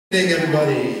Good evening,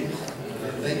 everybody.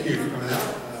 Thank you for coming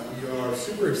out. We are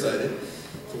super excited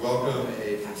to welcome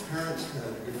a parent,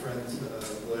 good friend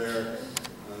of Blair,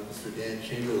 Mr. Dan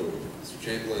Chamberlin. Mr.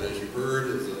 Chamberlin, as you heard,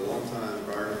 is a longtime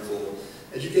environmental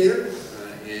educator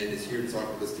and is here to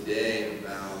talk with us today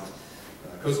about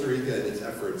Costa Rica and its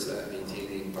efforts at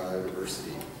maintaining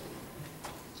biodiversity.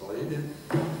 That's all you did.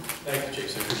 Thank you,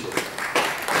 Jason. I appreciate it.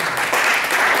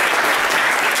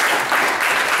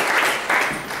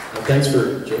 Thanks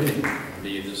for joining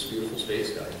me in this beautiful space,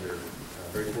 guys. We're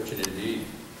very fortunate indeed.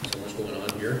 So much going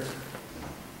on here.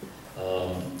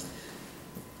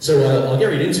 So I'll get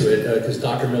right into it because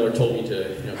Dr. Miller told me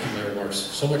to keep my remarks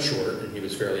somewhat short, and he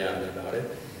was fairly adamant about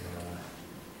it.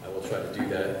 I will try to do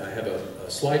that. I have a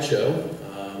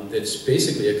slideshow that's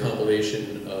basically a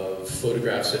compilation of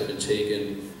photographs that have been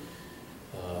taken,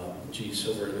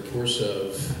 over the course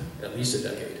of at least a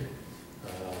decade.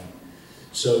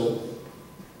 So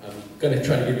I'm going to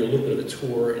try to give you a little bit of a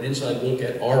tour, an inside look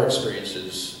at our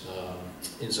experiences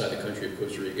inside the country of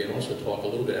Costa Rica, and also talk a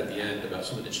little bit at the end about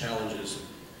some of the challenges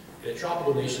that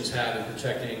tropical nations have in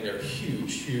protecting their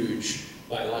huge, huge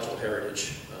biological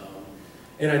heritage.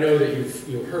 And I know that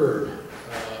you've heard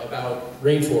about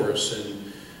rainforests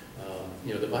and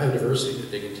the biodiversity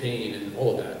that they contain and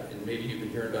all of that, and maybe you've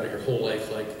been hearing about it your whole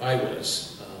life like I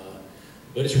was,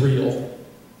 but it's real.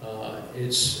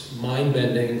 It's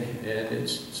mind-bending, and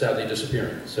it's sadly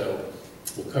disappearing. So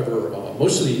we'll cover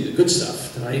mostly the good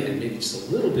stuff tonight, and maybe just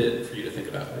a little bit for you to think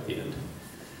about at the end.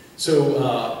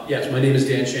 So yes, my name is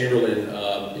Dan Chamberlin.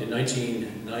 In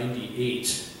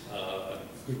 1998, a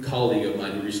good colleague of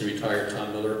mine who recently retired,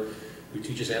 Tom Miller, who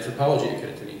teaches anthropology at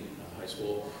Kennedy High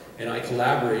School, and I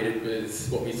collaborated with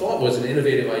what we thought was an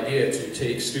innovative idea to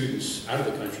take students out of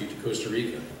the country to Costa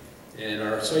Rica. And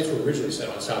our sights were originally set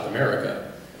on South America.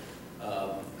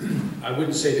 I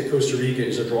wouldn't say that Costa Rica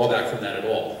is a drawback from that at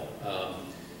all.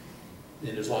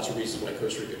 And there's lots of reasons why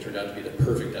Costa Rica turned out to be the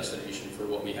perfect destination for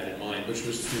what we had in mind, which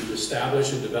was to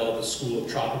establish and develop a school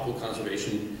of tropical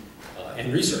conservation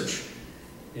and research.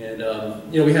 And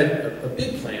we had a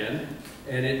big plan,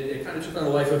 and it kind of took on a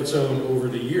life of its own over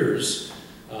the years.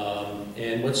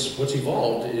 And what's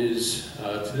evolved is,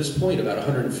 to this point, about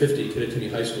 150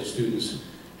 Kittatinny High School students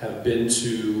have been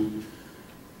to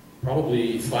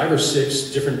probably 5 or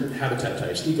 6 different habitat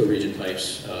types, ecoregion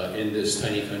types, in this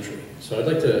tiny country. So I'd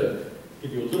like to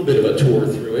give you a little bit of a tour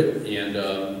through it,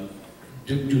 and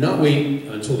do not wait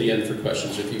until the end for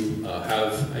questions. If you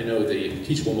have, I know the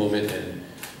teachable moment and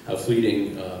how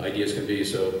fleeting ideas can be,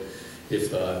 so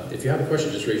if you have a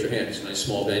question, just raise your hand. It's a nice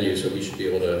small venue, so we should be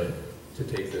able to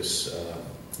take this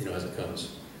as it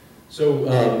comes.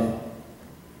 So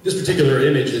this particular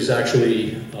image is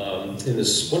actually in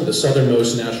one of the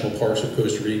southernmost national parks of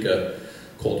Costa Rica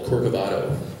called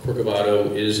Corcovado.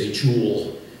 Corcovado is a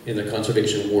jewel in the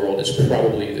conservation world. It's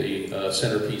probably the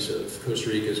centerpiece of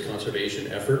Costa Rica's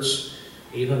conservation efforts.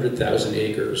 800,000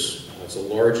 acres. It's the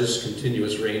largest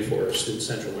continuous rainforest in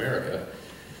Central America.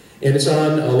 And it's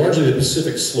on largely the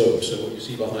Pacific slope. So what you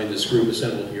see behind this group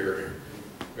assembled here,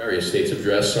 various states of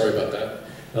dress, sorry about that,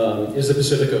 is the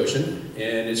Pacific Ocean,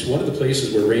 and it's one of the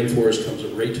places where rainforest comes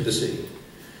right to the sea,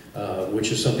 which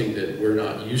is something that we're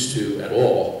not used to at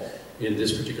all in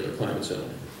this particular climate zone.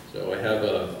 So I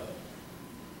have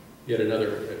yet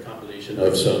another compilation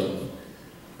of some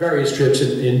various trips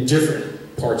in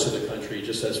different parts of the country,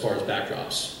 just as far as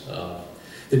backdrops.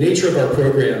 The nature of our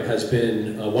program has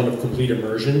been one of complete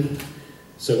immersion.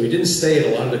 So we didn't stay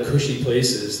at a lot of the cushy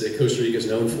places that Costa Rica is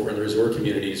known for in the resort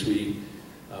communities. We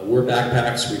wore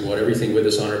backpacks, we brought everything with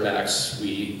us on our backs,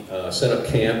 we set up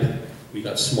camp, we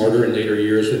got smarter in later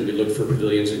years when we looked for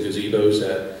pavilions and gazebos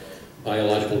at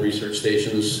biological research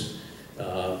stations,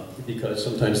 because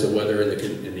sometimes the weather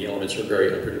and the elements are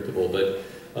very unpredictable, but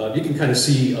you can kind of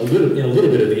see a little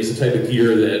bit of these, the type of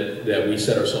gear that we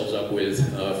set ourselves up with,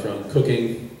 from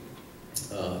cooking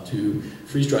to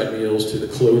freeze-dried meals to the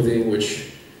clothing,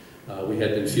 which we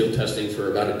had been field testing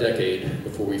for about a decade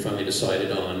before we finally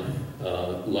decided on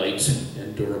light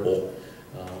and durable.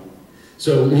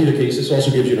 So in either case, this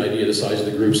also gives you an idea of the size of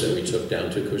the groups that we took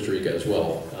down to Costa Rica as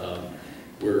well.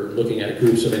 We're looking at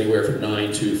groups of anywhere from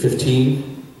 9 to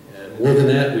 15. And more than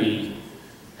that, we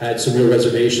had some real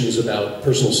reservations about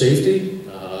personal safety.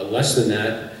 Less than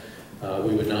that,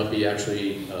 we would not be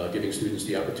actually giving students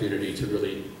the opportunity to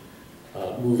really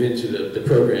move into the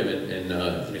program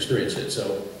and experience it.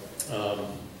 So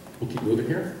we'll keep moving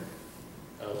here.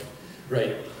 Oh,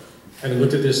 right. Having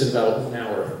looked at this in about an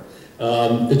hour.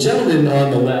 The gentleman on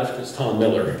the left is Tom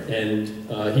Miller, and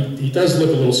he does look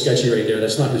a little sketchy right there.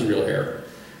 That's not his real hair.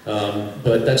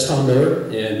 But that's Tom Miller,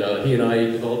 and he and I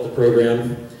developed the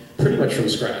program pretty much from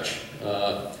scratch.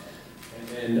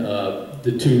 And then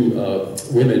the two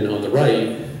women on the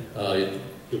right,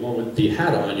 the one with the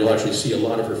hat on, you'll actually see a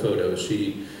lot of her photos.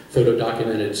 She photo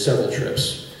documented several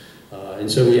trips. And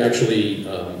so we actually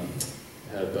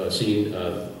have seen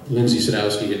Lindsay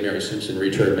Sadowski and Mary Simpson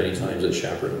return many times as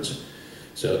chaperones.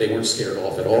 So they weren't scared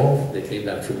off at all. They came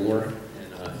back for more.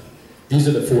 And these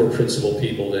are the four principal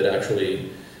people that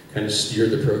actually kind of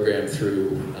steered the program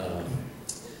through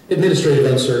administrative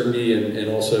uncertainty and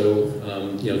also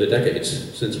the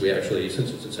decades since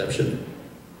its inception.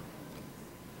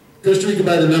 Costa Rica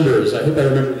by the numbers. I hope I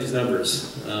remember these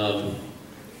numbers.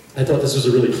 I thought this was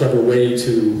a really clever way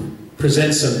to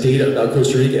present some data about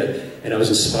Costa Rica, and I was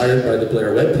inspired by the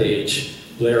Blair webpage,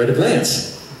 Blair at a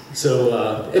Glance.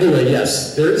 So anyway,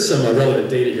 yes, there is some relevant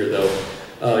data here though.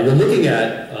 You're looking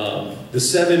at the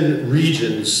 7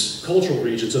 regions, cultural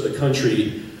regions of the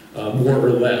country, more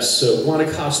or less. So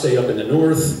Guanacaste up in the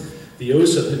north, the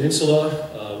Osa Peninsula,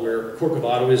 where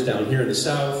Corcovado is down here in the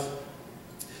south,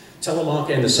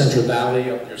 Talamanca and the Central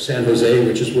Valley up near San Jose,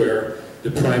 which is where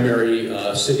the primary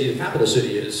city, the capital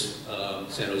city is,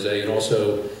 San Jose, and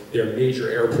also their major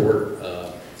airport,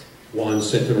 Juan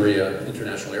Santa Maria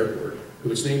International Airport, who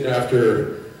was named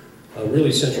after a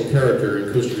really central character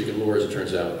in Costa Rican lore, as it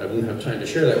turns out. I won't have time to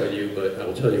share that with you, but I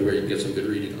will tell you where you can get some good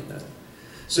reading on that.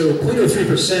 So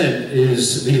 0.03%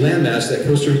 is the landmass that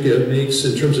Costa Rica makes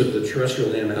in terms of the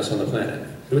terrestrial landmass on the planet.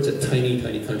 So it's a tiny,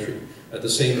 tiny country at the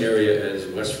same area as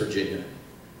West Virginia.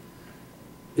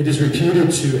 It is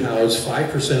reputed to house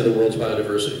 5% of the world's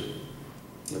biodiversity.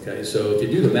 Okay, so if you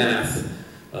do the math,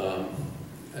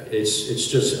 it's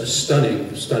just a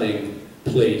stunning, stunning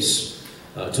place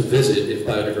to visit if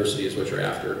biodiversity is what you're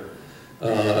after.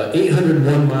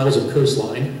 801 miles of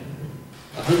coastline,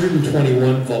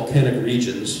 121 volcanic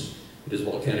regions. It is a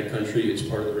volcanic country, it's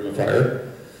part of the Ring of Fire.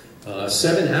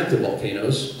 7 active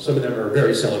volcanoes, some of them are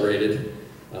very celebrated.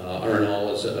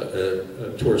 Arenal is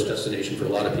a tourist destination for a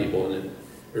lot of people, and it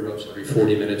erupts every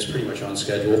 40 minutes, pretty much on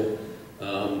schedule.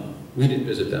 We didn't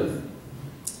visit them.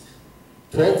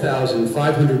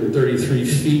 12,533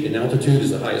 feet in altitude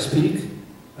is the highest peak.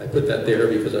 I put that there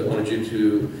because I wanted you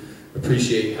to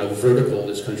appreciate how vertical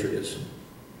this country is.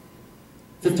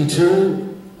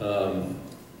 52,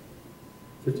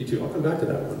 I'll come back to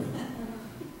that one.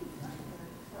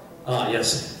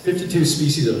 Yes, 52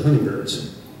 species of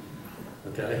hummingbirds.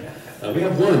 Okay, we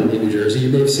have one in New Jersey, you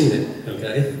may have seen it,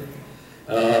 okay?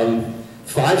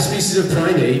 5 species of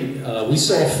primate, we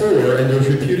saw 4, and there's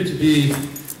reputed to be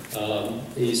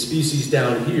a species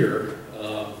down here,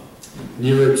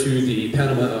 nearer to the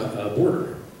Panama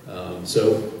border.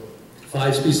 So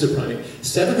 5 species of primate,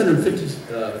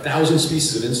 750,000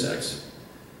 species of insects,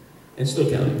 and still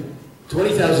counting.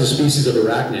 20,000 species of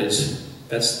arachnids.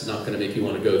 That's not going to make you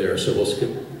want to go there, so we'll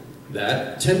skip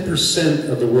that. 10%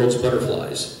 of the world's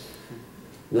butterflies.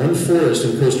 One forest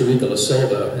in Costa Rica, La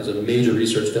Selva, is a major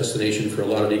research destination for a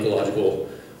lot of ecological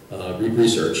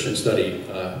research and study.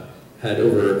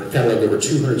 Cataloged over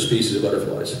 200 species of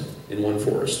butterflies in one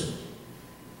forest.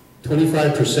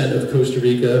 25% of Costa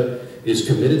Rica is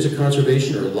committed to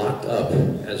conservation or locked up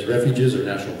as refuges or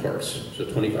national parks. So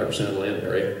 25% of the land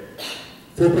area.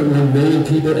 4.1 million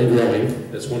people and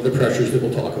growing. That's one of the pressures that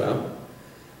we'll talk about.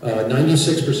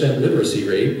 96% literacy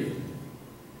rate.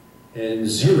 And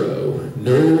 0,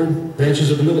 no branches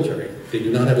of the military. They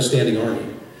do not have a standing army.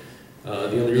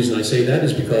 The only reason I say that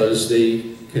is because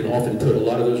they can often put a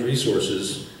lot of those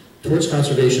resources towards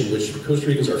conservation, which Costa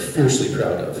Ricans are fiercely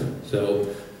proud of. So,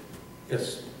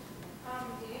 yes? Do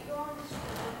you go on the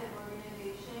specific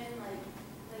organization? Like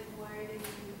where do you,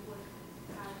 what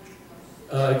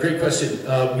kind of... Great question.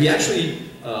 We actually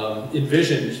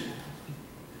envisioned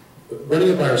running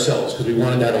it by ourselves because we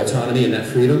wanted that autonomy and that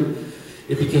freedom.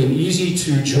 It became easy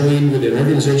to join with an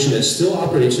organization that still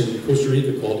operates in Costa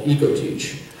Rica called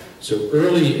EcoTeach. So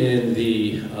early in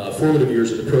the formative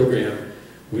years of the program,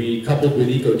 we coupled with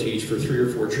EcoTeach for 3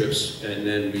 or 4 trips, and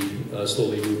then we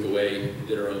slowly moved away and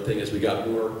did our own thing as we got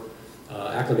more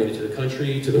acclimated to the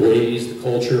country, to the ways, the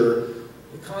culture,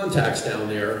 the contacts down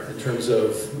there in terms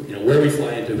of where we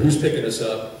fly into, who's picking us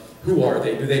up, who are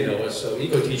they, do they know us. So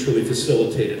EcoTeach really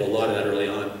facilitated a lot of that early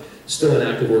on. Still an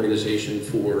active organization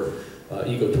for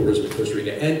ecotourism in Costa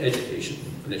Rica and education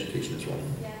as well.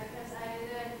 Yeah, because I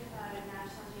did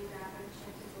National Geographic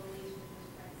Chips and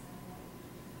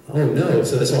Oh no,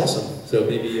 so that's awesome. So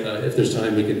maybe if there's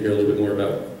time we can hear a little bit more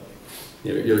about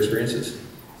your experiences.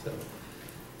 So,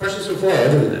 questions so far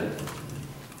other than that?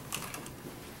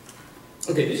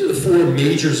 Okay, these are the 4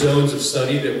 major zones of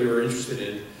study that we were interested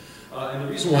in. And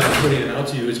the reason why I'm putting them out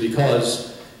to you is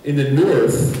because in the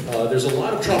north, there's a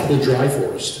lot of tropical dry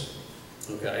forest.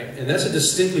 Okay, and that's a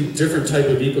distinctly different type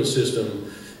of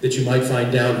ecosystem that you might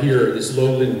find down here, this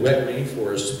lowland wet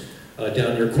rainforest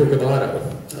down near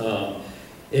Corcovado.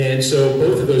 And so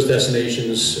both of those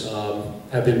destinations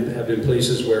have been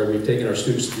places where we've taken our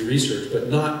students to do research, but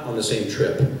not on the same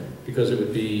trip, because it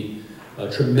would be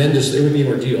tremendous, it would be an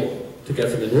ordeal to get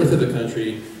from the north of the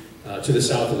country to the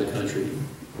south of the country.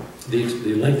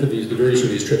 The length of the duration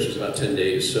of these trips was about 10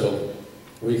 days, so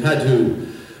we've had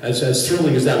to, as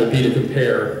thrilling as that would be to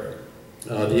compare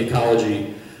the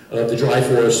ecology of the dry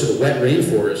forest to the wet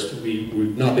rainforest,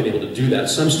 we've not been able to do that.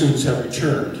 Some students have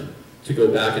returned to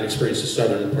go back and experience the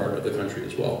southern part of the country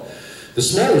as well. The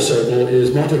smaller circle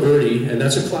is Monteverde, and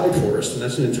that's a cloud forest, and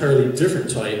that's an entirely different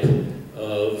type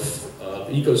of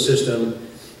ecosystem,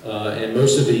 and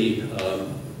most of the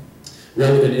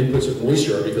relevant inputs of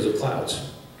moisture are because of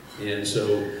clouds. And so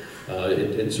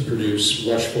it tends to produce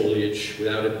lush foliage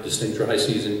without a distinct dry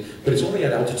season, but it's only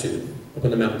at altitude, up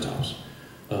on the mountaintops.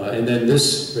 And then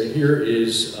this right here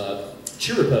is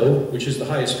Chirripó, which is the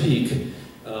highest peak,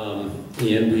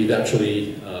 and we've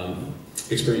actually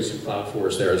experienced some cloud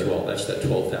forest there as well. That's that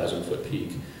 12,000 foot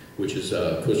peak, which is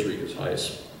Costa Rica's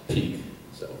highest peak.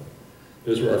 So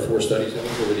those were our 4 studies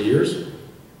over the years.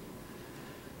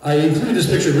 I included this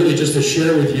picture really just to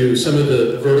share with you some of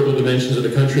the vertical dimensions of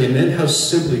the country and then how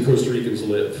simply Costa Ricans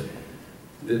live.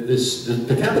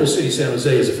 The capital city, San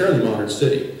Jose, is a fairly modern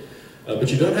city,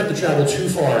 but you don't have to travel too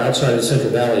far outside the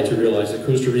Central Valley to realize that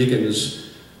Costa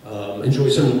Ricans enjoy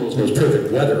some of the world's most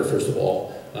perfect weather, first of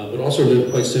all, but also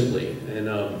live quite simply.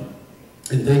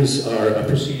 And things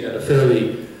proceed at a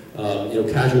fairly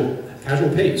casual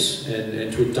pace,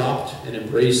 and to adopt and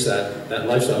embrace that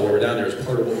lifestyle while we're down there is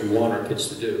part of what we want our kids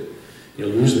to do.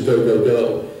 Lose the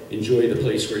go, enjoy the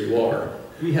place where you are.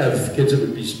 We have kids that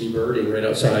would be birding right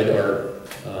outside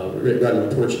right on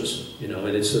the porches,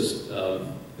 and it's just,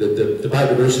 the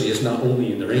biodiversity is not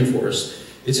only in the rainforest,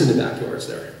 it's in the backyards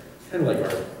there, kind of like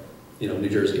our, New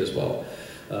Jersey as well.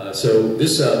 So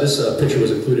this picture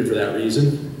was included for that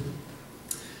reason.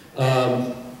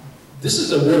 This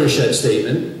is a watershed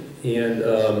statement. And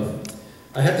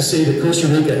I have to say that Costa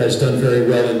Rica has done very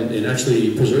well in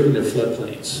actually preserving their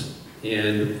floodplains.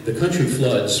 And the country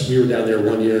floods. We were down there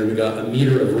one year and we got a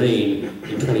meter of rain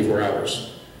in 24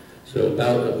 hours. So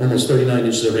about almost 39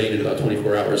 inches of rain in about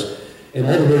 24 hours. And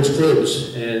all the roads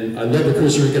closed. And I love the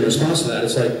Costa Rican response to that.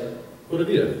 It's like, pura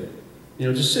vida.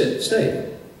 Just sit,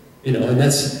 stay. And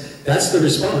that's the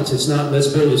response. It's not, let's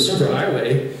build a super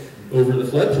highway over the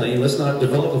floodplain. Let's not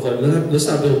develop the floodplain. Let's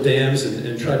not build dams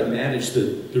and try to manage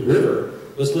the river.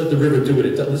 Let's let the river do what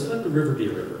it does. Let's let the river be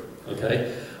a river,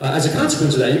 okay? As a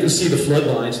consequence of that, you can see the flood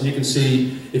lines, and you can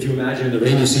see, if you imagine in the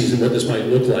rainy season, what this might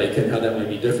look like and how that might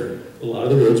be different. A lot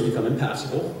of the roads become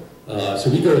impassable.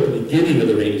 So we go at the beginning of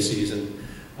the rainy season,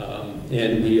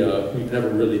 and we've never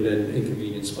really been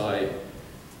inconvenienced by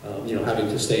having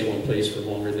to stay in one place for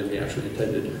longer than we actually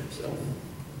intended. So.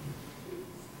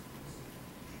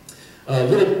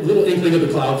 Little inkling of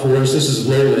the cloud forest. This is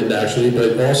lowland actually,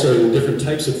 but also different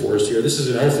types of forest here. This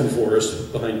is an elfin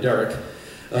forest behind Derek.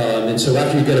 And so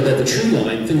after you get above the tree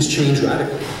line, things change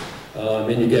radically.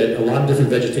 And you get a lot of different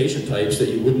vegetation types that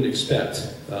you wouldn't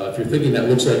expect. If you're thinking that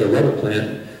looks like a rubber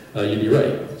plant, you'd be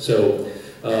right. So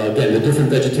again, the different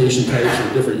vegetation types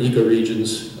and different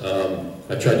ecoregions.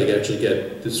 I tried to actually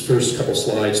get this first couple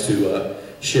slides to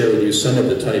share with you some of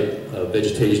the type of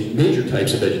vegetation, major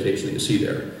types of vegetation that you see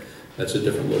there. That's a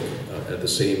different look at the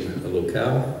same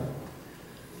locale.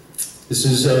 This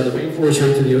is the rainforest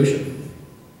right to the ocean,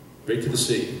 right to the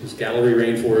sea. This gallery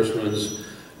rainforest runs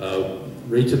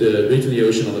right to the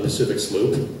ocean on the Pacific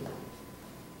slope.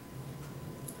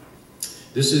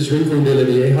 This is Rincon de la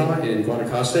Vieja in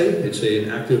Guanacaste. It's an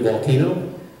active volcano.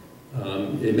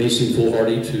 It may seem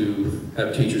foolhardy to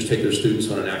have teachers take their students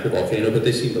on an active volcano, but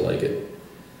they seem to like it.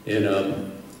 And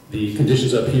the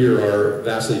conditions up here are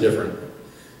vastly different.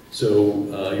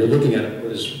 So you're looking at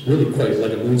what is really quite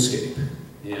like a moonscape.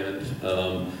 And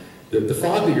the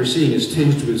fog that you're seeing is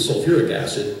tinged with sulfuric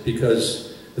acid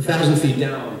because 1,000 feet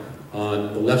down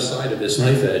on the left side of this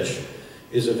knife edge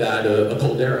is a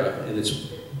caldera, and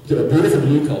it's a beautiful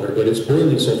blue color, but it's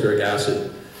boiling sulfuric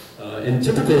acid. And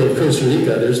typical of Costa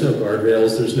Rica, there's no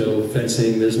guardrails, there's no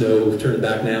fencing, there's no turn it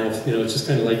back now. It's just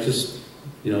kind of like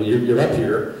you're up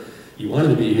here, you wanted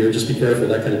to be here, just be careful,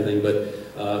 that kind of thing. But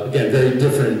again, very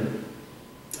different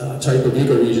type of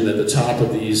ecoregion at the top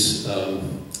of these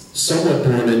somewhat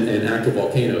dormant and active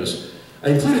volcanoes. I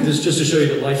included this just to show you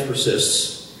that life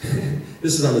persists.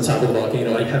 This is on the top of the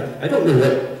volcano. I don't know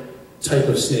what type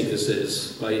of snake this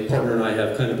is. My partner and I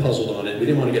have kind of puzzled on it. We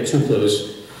didn't want to get too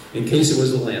close in case it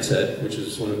was the lancehead, which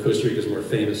is one of Costa Rica's more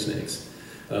famous snakes.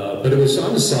 But it was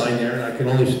on the sign there, and I can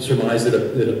only surmise that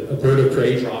a bird of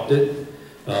prey dropped it,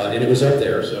 and it was up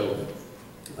there, so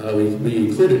we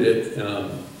included it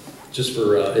just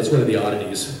for, it's one of the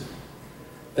oddities.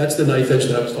 That's the knife edge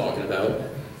that I was talking about.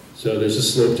 So there's a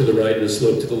slope to the right and a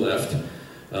slope to the left,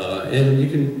 and you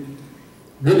can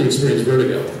really experience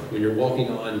vertigo when you're walking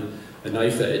on a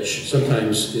knife edge.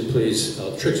 Sometimes it plays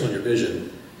tricks on your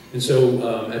vision. And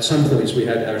so at some points we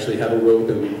had to actually have a rope,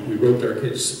 and we roped our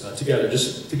kids together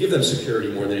just to give them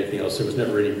security more than anything else. There was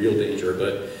never any real danger,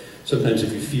 but sometimes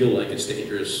if you feel like it's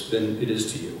dangerous, then it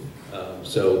is to you.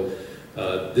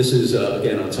 This is,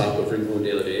 again, on top of Rincon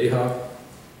de la Vieja.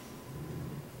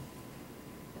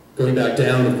 Going back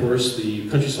down, of course, the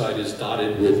countryside is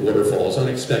dotted with waterfalls,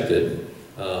 unexpected.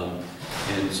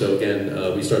 And so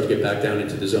again, we start to get back down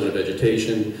into the zone of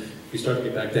vegetation. We start to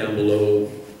get back down below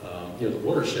the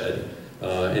watershed.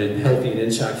 And healthy and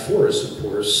intact forests, of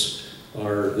course,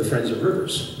 are the friends of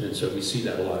rivers. And so we see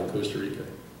that a lot in Costa Rica.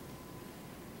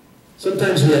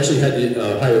 Sometimes we actually had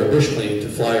to hire a bush plane to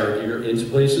fly our gear into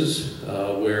places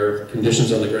where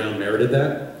conditions on the ground merited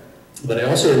that. But I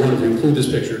also wanted to include this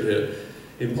picture to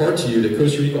impart to you that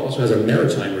Costa Rica also has a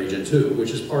maritime region too, which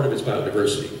is part of its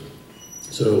biodiversity.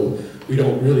 So we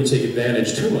don't really take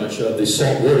advantage too much of the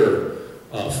saltwater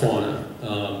fauna.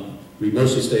 We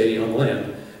mostly stay on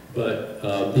land, but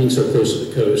being so close to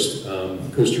the coast,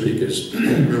 Costa Rica's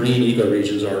marine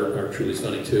ecoregions are truly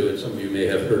stunning too, and some of you may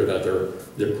have heard about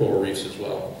their coral reefs as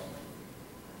well.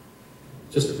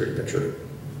 Just a pretty picture.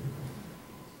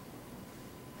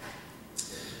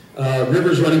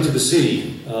 Rivers running to the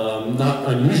sea, not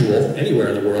unusual anywhere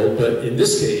in the world, but in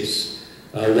this case,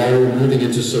 while we're moving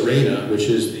into Serena, which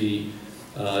is the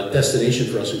destination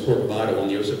for us in Corcovado on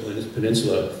the Osa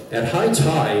Peninsula, at high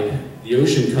tide, the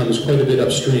ocean comes quite a bit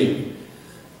upstream.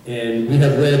 And we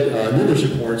have read numerous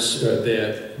reports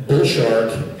that bull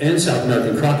shark and South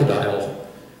American crocodile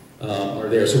are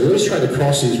there. So we always try to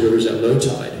cross these rivers at low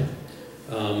tide,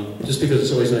 just because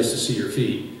it's always nice to see your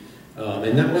feet.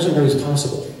 And that wasn't always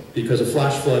possible, because a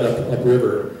flash flood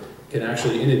upriver can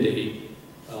actually inundate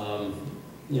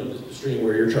the stream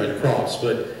where you're trying to cross.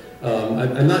 But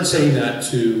I'm not saying that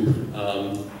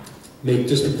to make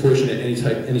disproportionate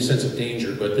any sense of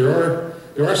danger, but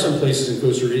there are some places in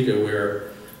Costa Rica where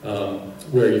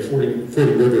you're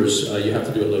fording rivers, you have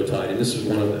to do at low tide, and this is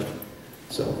one of them.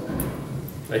 So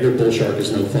I hear bull shark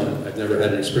is no fun. I've never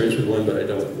had an experience with one, but I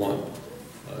don't want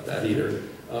that either.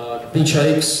 Beach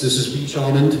hikes. This is beach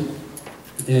almond,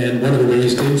 and one of the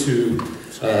ways into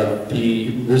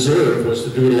the reserve was to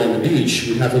do it along the beach.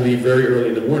 We'd have to leave very early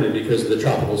in the morning because the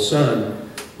tropical sun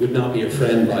would not be a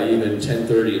friend by even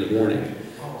 10:30 in the morning.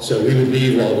 So we would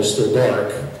leave while it was still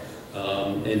dark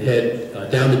and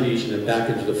head down the beach and then back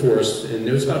into the forest. And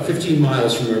it was about 15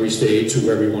 miles from where we stayed to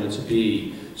where we wanted to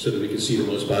be so that we could see the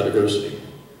most biodiversity.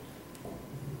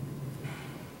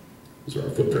 These are our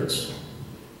footprints.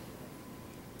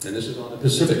 And this is on the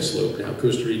Pacific slope. Now,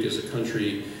 Costa Rica is a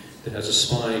country that has a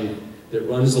spine that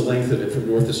runs the length of it from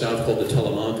north to south called the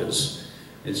Talamancas.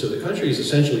 And so the country is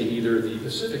essentially either the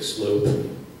Pacific slope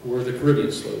or the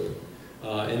Caribbean slope.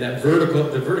 And that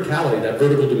verticality, that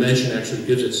vertical dimension actually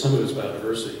gives it some of its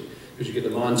biodiversity. Because you get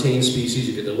the montane species,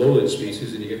 you get the lowland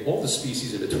species, and you get all the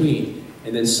species in between.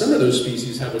 And then some of those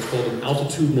species have what's called an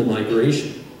altitudinal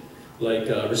migration, like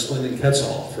resplendent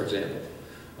quetzal, for example.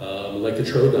 Like the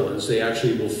trogons, they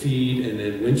actually will feed and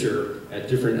then winter at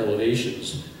different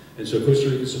elevations. And so Costa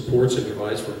Rica supports and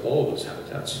provides for all of those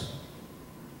habitats.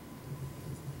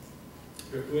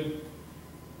 Driftwood.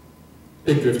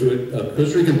 Big driftwood.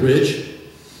 Costa Rican bridge.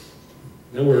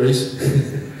 No worries.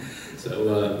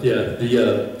 So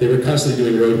they were constantly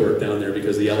doing road work down there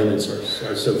because the elements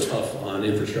are so tough on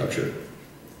infrastructure.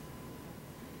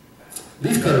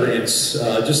 Leafcutter ants,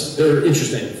 they're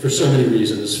interesting for so many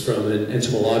reasons, from an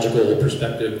entomological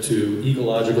perspective to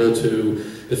ecological to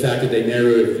the fact that they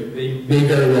may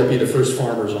very well be the first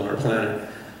farmers on our planet.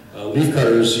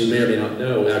 Leafcutters, you may or may not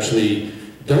know,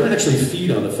 don't actually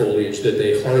feed on the foliage that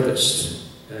they harvest.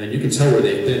 And you can tell where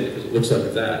they've been because it looks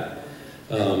like that.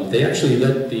 They actually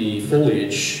let the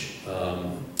foliage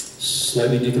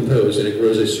slightly decompose, and it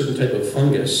grows a certain type of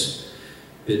fungus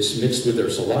that's mixed with their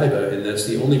saliva, and that's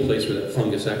the only place where that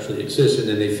fungus actually exists, and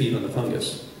then they feed on the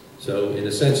fungus. So in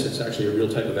a sense, it's actually a real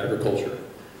type of agriculture.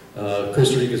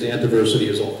 Costa Rica's ant diversity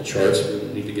is off the charts. We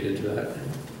don't need to get into that.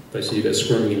 If I see you guys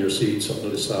squirming in your seats, I'll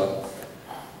know to stop.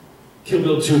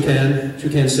 Kill-billed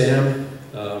toucan Sam,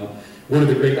 one of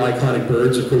the great iconic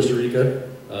birds of Costa Rica.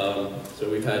 So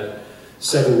we've had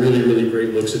several really, really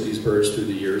great looks at these birds through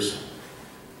the years.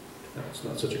 That's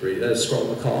not such a great, that is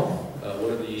scarlet macaw,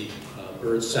 one of the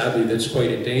bird, sadly, that's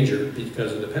quite endangered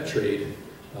because of the pet trade.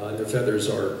 Their feathers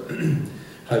are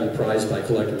highly prized by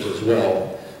collectors as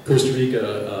well. Costa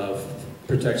Rica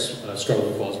protects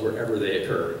scarlet macaws wherever they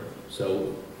occur.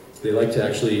 So they like to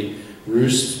actually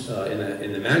roost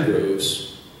in the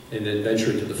mangroves and then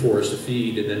venture into the forest to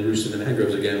feed and then roost in the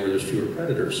mangroves again where there's fewer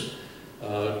predators.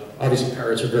 Obviously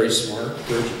parrots are very smart.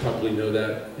 Birds, you probably know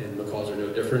that, and macaws are no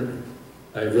different.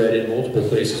 I've read in multiple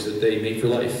places that they mate for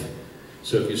life.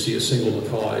 So if you see a single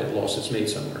macaw, it lost its mate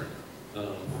somewhere.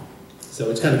 So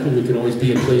it's kind of cool. We can always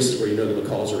be in places where you know the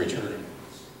macaws are returning.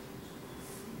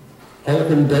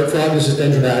 Harlequin dart frog, this is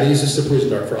Dendrobates, this is a poison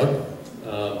dart frog.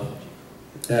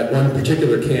 At one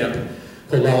particular camp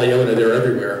called La Leona, they're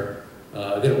everywhere.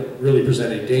 They don't really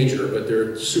present any danger, but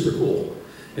they're super cool.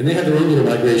 And they have their own little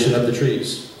migration up the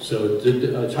trees. So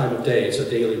the time of day, it's a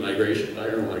daily migration,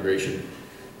 diurnal migration.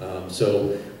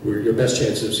 So your best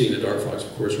chance of seeing the dart frogs,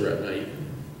 of course, are at night.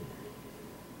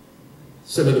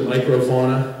 Some of the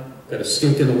microfauna, got a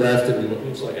skink in the left and what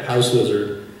looks like a house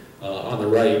lizard on the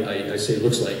right. I say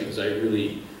looks like because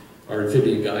our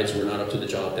amphibian guides were not up to the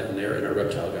job down there, and our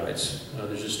reptile guides.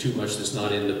 There's just too much that's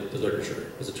not in the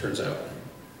literature, as it turns out.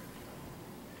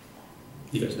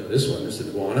 You guys know this one, this is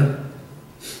an iguana.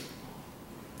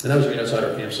 And I was right outside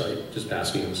our campsite, just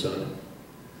basking in the sun.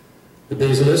 The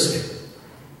basilisk.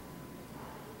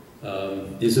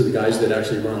 These are the guys that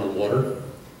actually run on water.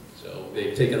 So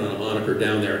they've taken on a moniker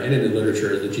down there, and in the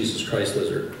literature, the Jesus Christ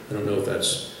lizard. I don't know if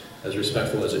that's as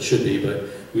respectful as it should be, but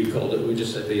we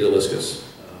just said basiliscus.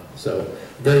 So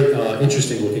very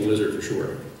interesting looking lizard for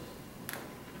sure.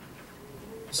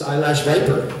 It's eyelash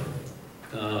viper.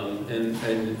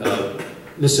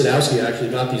 Ms. Sadowski actually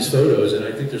got these photos, and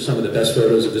I think they're some of the best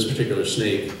photos of this particular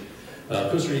snake.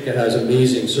 Costa Rica has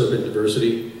amazing serpent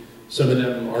diversity. Some of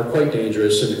them are quite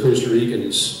dangerous, and the Costa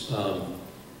Ricans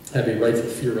have a rightful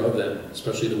fear of them,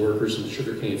 especially the workers in the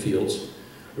sugarcane fields,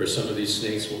 where some of these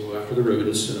snakes will go after the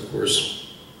rodents, and of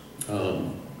course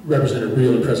represent a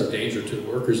real and present danger to the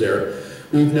workers there.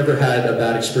 We've never had a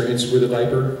bad experience with a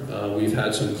viper. We've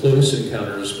had some close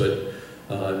encounters, but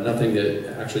nothing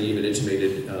that actually even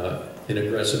intimated an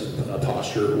aggressive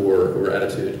posture or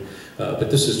attitude. But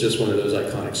this is just one of those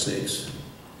iconic snakes.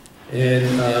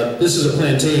 And this is a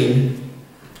plantain,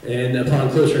 and upon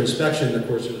closer inspection, of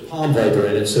course, there's a palm viper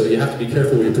in it, so you have to be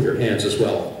careful where you put your hands as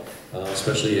well,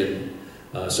 especially in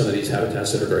some of these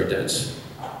habitats that are very dense.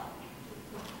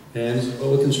 And this is a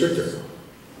boa constrictor,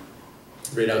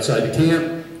 right outside the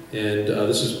camp, and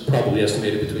this is probably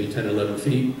estimated between 10 and 11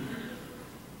 feet.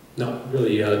 Not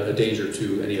really a danger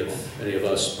to any of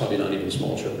us, probably not even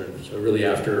small children. So really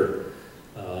after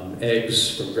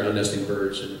eggs from ground nesting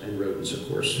birds and rodents, of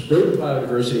course. Rodent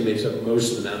biodiversity makes up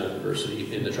most of the mammal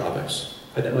diversity in the tropics.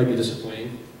 That might be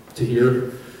disappointing to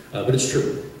hear, but it's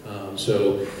true.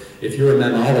 So if you're a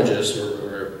mammologist or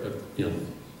a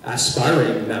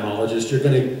aspiring mammologist, you're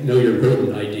going to know your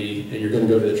rodent ID, and you're going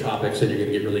to go to the tropics, and you're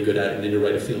going to get really good at it, and then you'll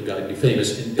write a field guide and be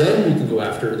famous. And then you can go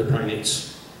after the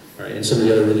primates, right, and some of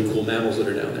the other really cool mammals that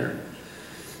are down there.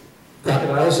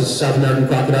 Crocodiles, this is South American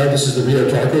crocodile. This is the Rio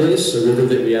Tarcoles, a river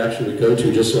that we actually would go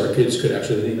to just so our kids could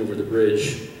actually lean over the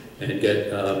bridge and get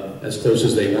as close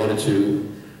as they wanted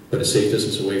to, but a safe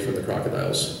distance away from the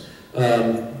crocodiles.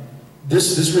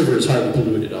 This river is highly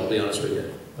polluted, I'll be honest with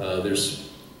you. There's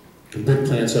brick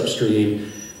plants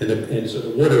upstream, and so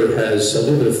the water has a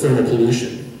little bit of thermal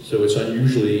pollution, so it's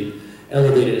unusually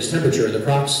elevated in its temperature, and the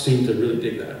crocs seem to really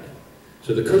dig that.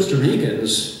 So the Costa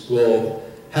Ricans will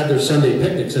have their Sunday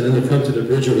picnics, and then they'll come to the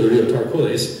bridge over the Rio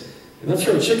Tarcoles, and they'll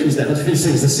throw chickens down to these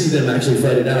things to see them actually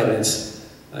fight it out. And it's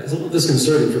a little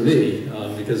disconcerting for me,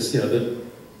 because the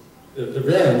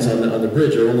railings on the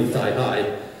bridge are only thigh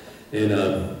high, and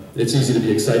it's easy to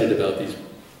be excited about these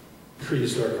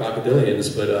prehistoric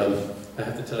crocodilians, but I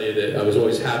have to tell you that I was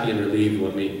always happy and relieved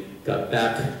when we got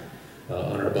back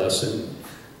on our bus and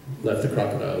left the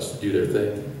crocodiles to do their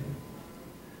thing.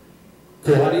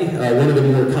 Coati, one of the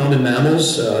more common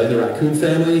mammals in the raccoon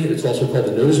family. It's also called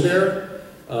the nose bear.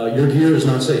 Your gear is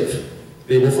not safe.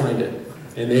 They will find it.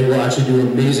 And they will actually do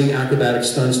amazing acrobatic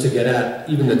stunts to get at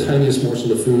even the tiniest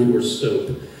morsel of food or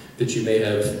soap that you may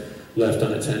have left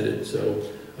unattended. So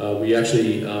we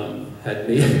actually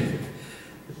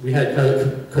we had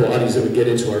coatis that would get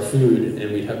into our food,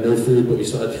 and we'd have no food, but we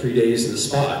still had 3 days in the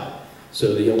spot.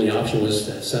 So the only option was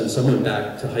to send someone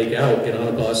back to hike out, get on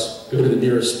a bus, go to the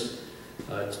nearest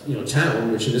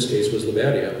town, which in this case was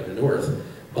Liberia up in the north,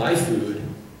 buy food,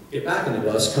 get back on the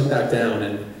bus, come back down,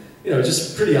 and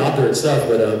just pretty obdurate stuff,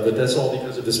 but that's all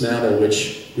because of this mammal,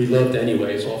 which we loved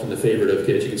anyway. It's often the favorite of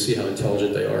kids. You can see how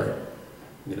intelligent they are.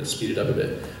 I'm going to speed it up a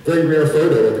bit. Very rare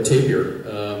photo of a tapir.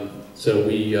 So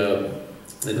we,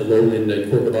 in the lowland in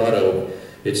Corcovado,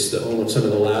 it's almost some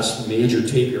of the last major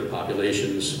tapir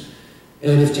populations.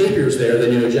 And if tapir's there,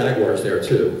 then you know jaguar's there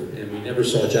too. And we never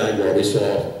saw jaguar. We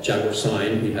saw jaguar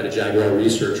sign. We had a jaguar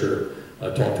researcher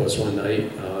talk to us one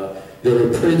night. There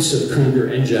were prints of cougar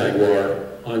and jaguar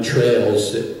on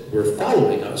trails that were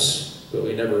following us, but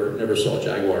we never saw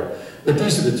jaguar. But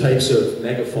these are the types of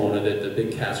megafauna that the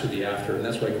big cats would be after, and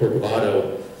that's why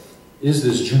Corcovado is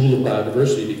this jewel of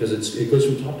biodiversity, because it goes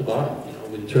from top to bottom. You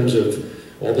know, in terms of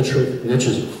all the trophic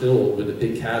niches are filled with the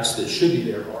big cats that should be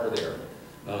there are there,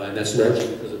 and that's largely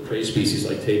because of prey species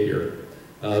like tapir.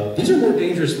 These are more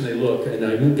dangerous than they look, and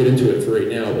I won't get into it for right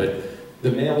now, but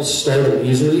the males startle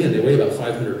easily, and they weigh about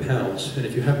 500 pounds. And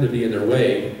if you happen to be in their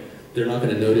way, they're not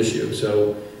going to notice you.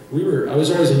 So I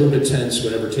was always a little bit tense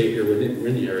whenever tapir were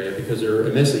in the area, because they're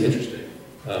immensely interesting.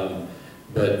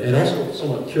 And also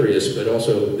somewhat curious, but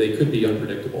also they could be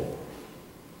unpredictable.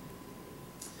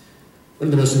 One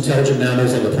of the most intelligent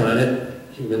mammals on the planet,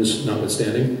 humans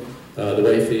notwithstanding, the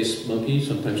white-faced monkey,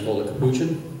 sometimes called a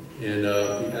capuchin. And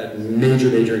we had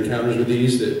major encounters with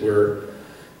these that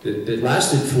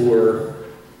lasted for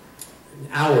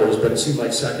hours, but it seemed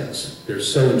like seconds. They're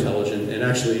so intelligent, and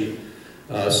actually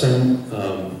some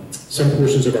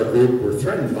portions of our group were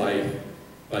threatened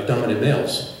by dominant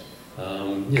males. You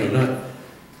know, not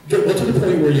get to the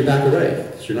point where you back away,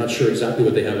 because you're not sure exactly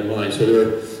what they have in mind. So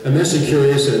they're immensely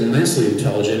curious and immensely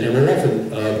intelligent, and will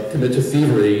often commit to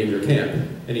thievery in your camp.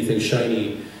 Anything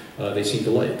shiny they seem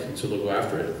to like, and so they'll go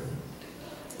after it.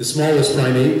 The smallest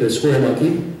primate, the squirrel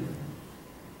monkey,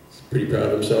 pretty proud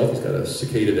of himself. He's got a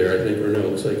cicada there, I think, or no, it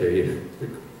looks like a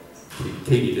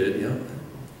Katie did, yeah.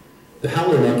 The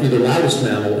howler monkey, the loudest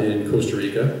mammal in Costa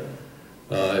Rica.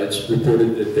 It's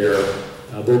reported that their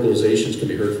vocalizations can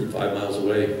be heard from 5 miles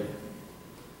away.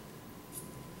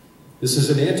 This is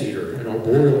an anteater, an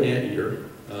arboreal anteater.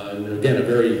 And again, a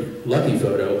very lucky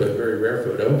photo, but a very rare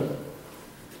photo.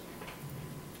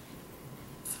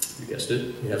 You guessed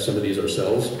it, we have some of these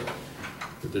ourselves.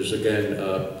 But there's, again,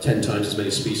 10 times as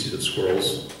many species of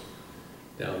squirrels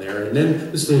down there. And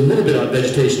then, this is a little bit on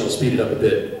vegetation, I'll speed it up a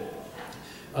bit.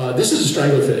 This is a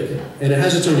strangler fig, and it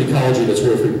has its own ecology that's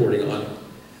worth reporting on.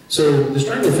 So, the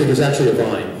strangler fig is actually a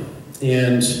vine,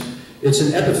 and it's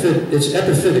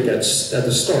epiphytic at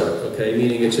the start, okay,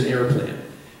 meaning it's an air plant.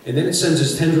 And then it sends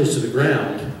its tendrils to the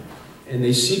ground, and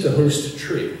they seek a host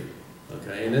tree,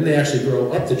 okay? And then they actually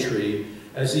grow up the tree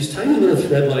as these tiny little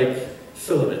thread-like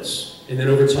filaments. And then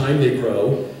over time they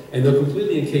grow, and they'll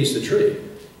completely encase the tree.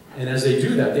 And as they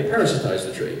do that, they parasitize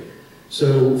the tree.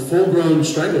 So full-grown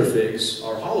strangler figs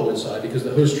are hollow inside because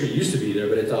the host tree used to be there,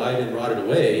 but it died and rotted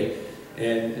away.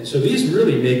 And so these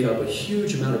really make up a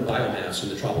huge amount of biomass in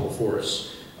the tropical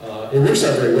forests. It works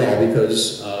out very well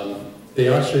because they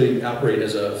actually operate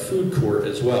as a food court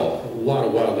as well. A lot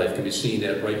of wildlife can be seen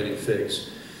at ripening figs.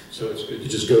 So it's good to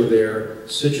just go there,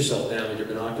 sit yourself down with your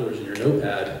binoculars and your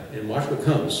notepad, and watch what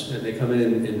comes. And they come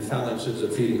in phalanxes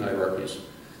of feeding hierarchies.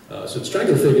 So the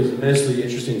strangler fig is immensely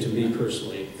interesting to me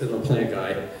personally, because I'm a plant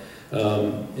guy.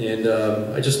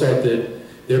 I just thought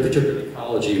that their particular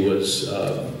ecology was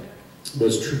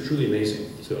truly amazing.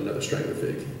 So another strangler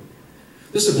fig.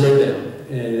 This is a blowdown,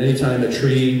 and anytime a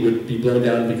tree would be blown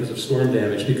down because of storm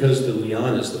damage, because the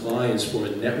lianas, the vines, form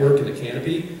a network in the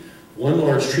canopy, one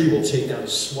large tree will take down a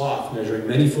swath measuring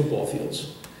many football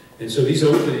fields. And so these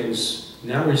openings,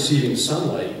 now receiving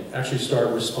sunlight, actually start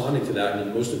responding to that in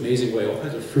the most amazing way. All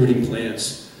kinds of fruiting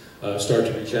plants start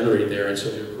to regenerate there, and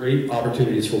so they're great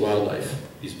opportunities for wildlife,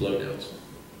 these blowdowns.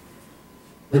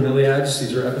 Bromeliads,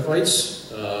 these are epiphytes.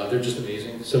 They're just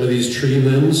amazing. Some of these tree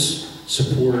limbs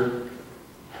support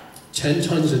 10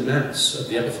 tons in mass of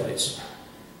the epiphytes.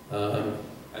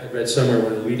 I read somewhere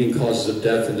one of the leading causes of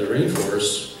death in the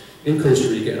rainforests in Costa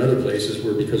Rica and other places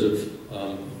were because of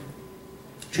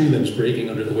tree limbs breaking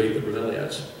under the weight of the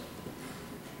bromeliads.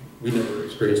 We never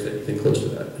experienced anything close to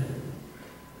that.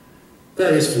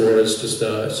 Various floras, just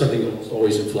something almost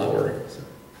always in flower. So.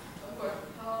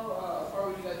 How far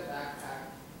would you guys backpack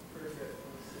per trip?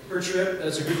 Per trip?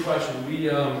 That's a good question. We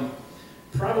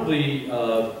probably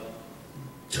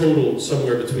totaled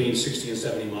somewhere between 60 and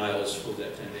 70 miles for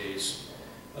that 10 days.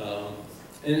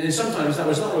 And sometimes that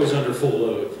was not always under full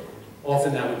load.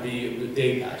 Often that would be with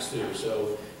day packs too.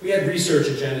 So we had research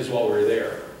agendas while we were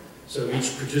there. So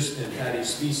each participant had a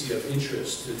species of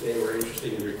interest that they were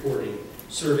interested in recording,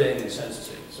 surveying, and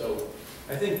censusing. So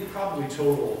I think probably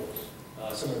total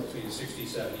somewhere between 60,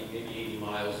 70, maybe 80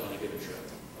 miles on a given trip.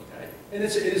 Okay, and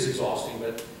it is exhausting,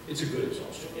 but it's a good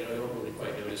exhaustion. You know, you don't really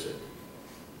quite notice it.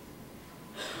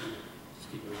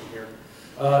 Just keep moving here.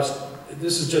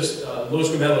 This is just Los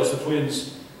Gemelos, the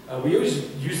twins. We always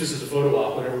use this as a photo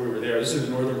op whenever we were there. This is the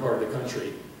northern part of the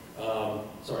country.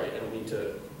 Sorry, I don't mean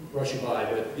to rush you by,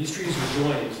 but these trees were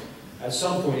joined at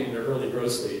some point in their early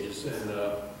growth stages. And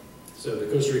so the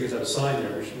Costa Ricans have a sign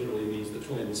there, which literally means the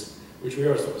twins, which we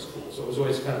always thought was cool. So it was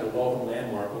always kind of a welcome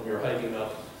landmark when we were hiking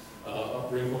up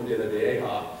Rincon de la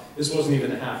Vieja. This wasn't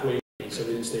even the halfway point, so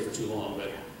we didn't stay for too long, but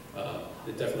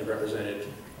it definitely represented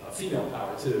female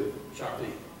power too, sharply.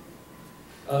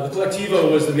 The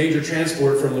Colectivo was the major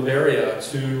transport from Liberia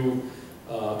to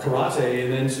Karate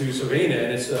and then to Savannah,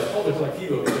 and it's called the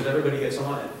Colectivo because everybody gets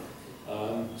on it.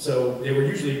 So they were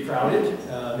usually crowded.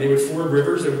 They would ford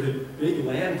rivers. They were the big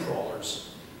land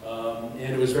crawlers,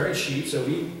 and it was very cheap. So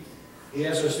we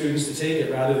asked our students to take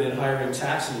it rather than hiring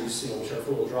taxis, which are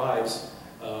full of drives.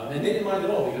 And they didn't mind at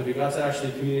all because we got to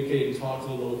actually communicate and talk to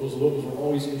the locals. The locals were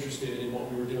always interested in what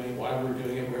we were doing, why we were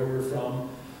doing it, where we were from.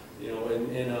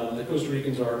 And the Costa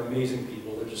Ricans are amazing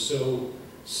people. They're just so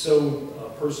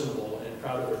personable and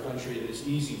proud of their country that it's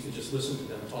easy to just listen to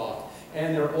them talk.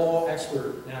 And they're all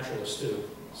expert naturalists too.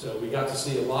 So we got to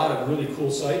see a lot of really cool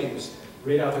sightings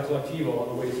right out the Colectivo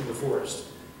on the way through the forest.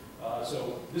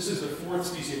 So this is the fourth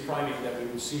species of primate that we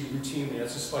would see routinely.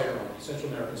 That's a spider monkey, Central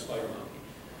American spider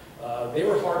monkey. They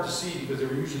were hard to see because they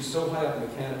were usually so high up in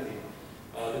the canopy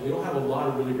that we don't have a lot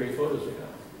of really great photos of them.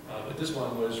 But this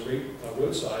one was right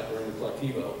roadside during the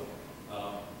Colectivo.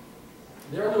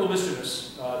 They're a little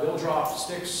mischievous. They'll drop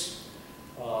sticks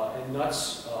and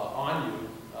nuts on you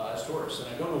as tourists,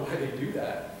 and I don't know why they do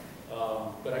that.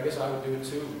 But I guess I would do it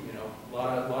too. A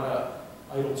lot of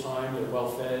idle time. They're well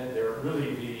fed. They're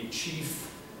really the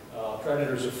chief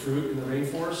predators of fruit in the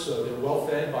rainforest. So they're well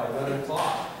fed by 11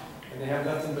 o'clock, and they have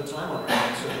nothing but time on their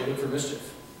hands. So they look for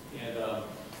mischief, and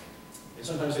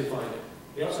sometimes they find it.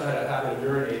 They also had a habit of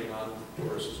urinating on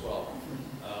tourists as well.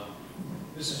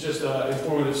 This is just an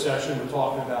informative session. We're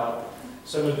talking about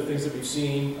some of the things that we've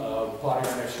seen, plotting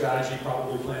our next strategy,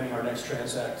 probably planning our next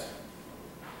transect.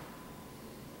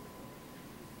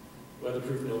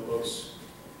 Weatherproof notebooks.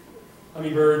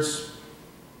 Hummingbirds.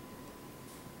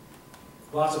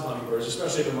 Lots of hummingbirds,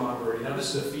 especially at Monteverdi. Now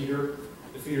this is a feeder.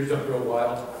 The feeders don't grow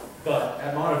wild. But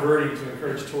at Monteverdi, to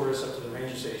encourage tourists up to the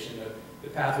ranger station, the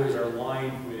pathways are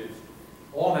lined with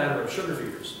all manner of sugar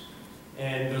feeders.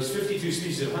 And those 52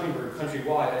 species of hummingbird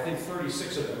countrywide, I think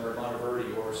 36 of them are at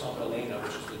Monteverdi or Santa Elena,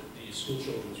 which is the school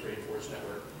children's rainforest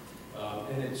network.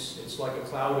 And it's like a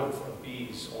cloud of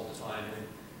bees all the time. And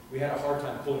we had a hard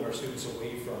time pulling our students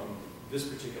away from this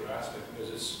particular aspect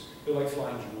because they're like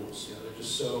flying jewels. They're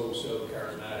just so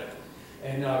charismatic.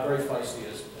 And very feisty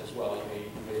as well.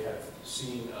 You may have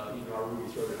seen even our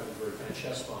ruby-throated hummingbird kind of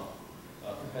chest bump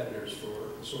competitors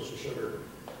for the source of sugar.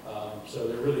 So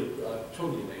they're really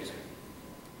totally amazing.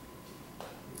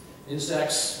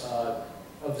 Insects,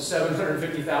 of the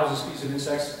 750,000 species of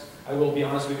insects, I will be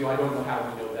honest with you, I don't know how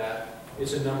we know that.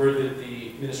 It's a number that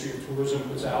the Ministry of Tourism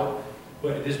puts out,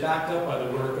 but it is backed up by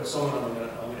the work of someone I'm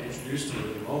going to introduce to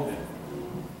you in a moment.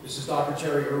 This is Dr.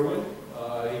 Terry Irwin.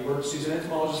 He's an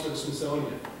entomologist for the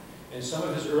Smithsonian, and some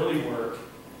of his early work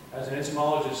as an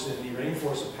entomologist in the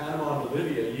rainforests of Panama and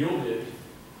Bolivia yielded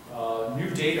new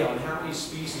data on how many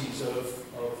species of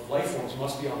life forms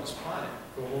must be on this planet.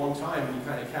 For a long time, we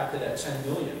kind of capped it at 10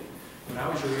 million. When I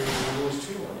was your age, it was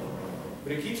 2 million.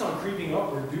 But it keeps on creeping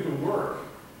upward due to work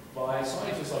by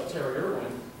scientists like Terry Irwin.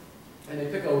 And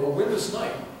they pick a windless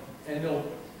night, and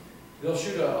they'll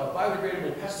shoot a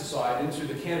biodegradable pesticide into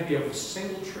the canopy of a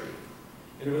single tree.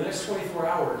 And over the next 24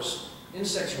 hours,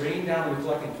 insects rain down the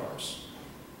collecting tarps.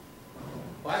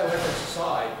 Bioethics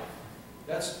aside,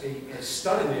 that's a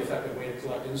stunningly effective way to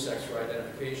collect insects for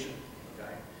identification.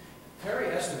 Okay? Terry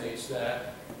estimates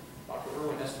that, Dr.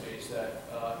 Irwin estimates that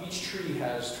each tree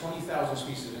has 20,000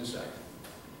 species of insect,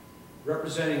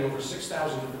 representing over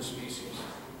 6,000 different species.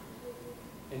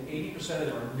 And 80% of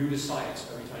them are new to science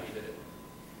every time you did it.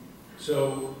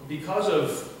 So because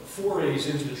of forays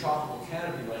into the tropical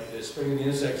canopy like this, bringing the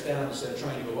insects down instead of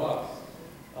trying to go up,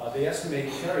 Terry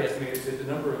estimated that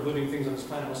the number of living things on this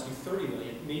planet must be 30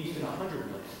 million, maybe even 100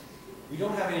 million. We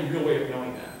don't have any real way of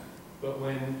knowing that. But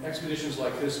when expeditions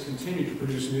like this continue to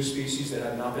produce new species that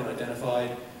have not been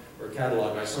identified or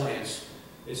cataloged by science,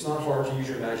 it's not hard to use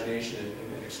your imagination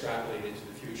and extrapolate into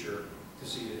the future to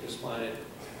see that this planet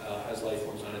has life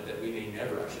forms on it that we may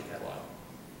never actually catalog.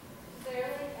 Is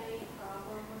there any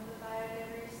problem with the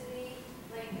biodiversity,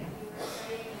 like that you were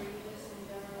studying, or you just in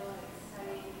general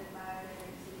studying the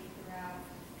biodiversity throughout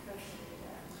Costa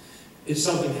Rica? Is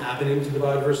something happening to the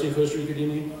biodiversity in Costa Rica, do you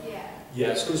mean? Yeah.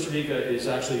 Yes, Costa Rica is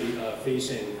actually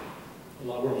facing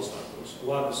we're almost not close, a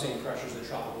lot of the same pressures that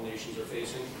tropical nations are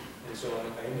facing, and so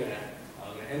I'm going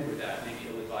to end with that, maybe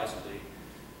ill-advisedly.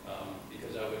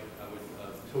 because I would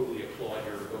totally applaud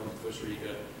your going to Costa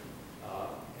Rica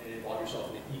and involve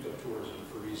yourself in ecotourism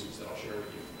for reasons that I'll share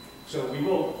with you. So we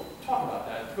will talk about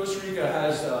that. Costa Rica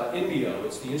has INBIO,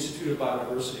 it's the Institute of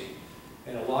Biodiversity,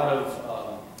 and a lot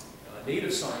of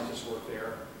native scientists work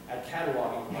there at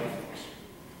cataloging life forms.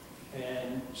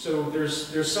 And so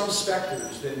there's some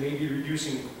specters that may be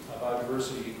reducing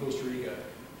biodiversity in Costa Rica.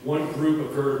 One group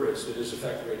of vertebrates that is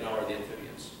affected right now are the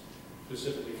amphibians,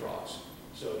 specifically frogs.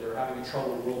 So they're having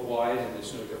trouble worldwide, and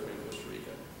it's no different in Costa Rica.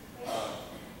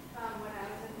 When I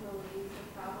was in Belize,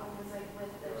 the problem was like with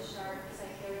the sharks,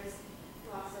 like there was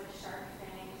lots of shark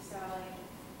fangs. So like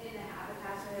in the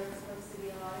habitats where there was supposed to be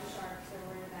a lot of sharks, there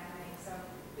weren't that many. So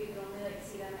we could only like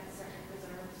see them at certain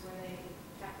preserves where they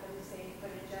kept them safe.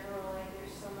 But in general, like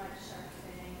there's so much shark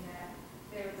finning that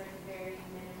there was like very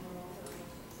minimal. So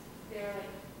they're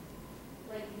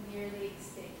like nearly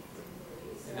extinct in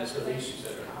Belize. So And that's what like, you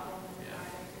said, right? problem.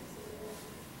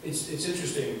 It's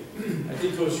interesting. I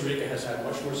think Costa Rica has had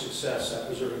much more success at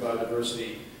preserving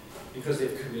biodiversity because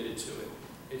they've committed to it.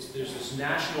 There's this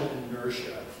national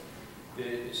inertia that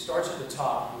it starts at the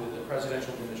top with the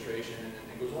presidential administration and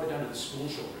it goes all the way down to the school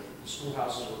children. The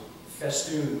schoolhouses are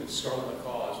festooned with scarlet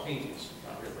macaws, paintings,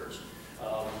 not real birds,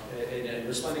 and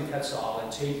resplendent quetzal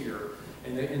and tapir,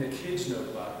 and the kids know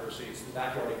the biodiversity. It's the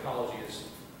backyard ecology is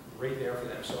right there for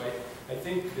them. So I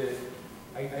think that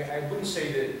I wouldn't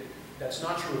say that that's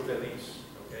not true of Belize,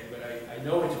 okay? But I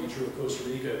know it to be true of Costa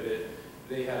Rica that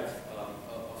they have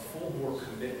a full-bore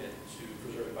commitment to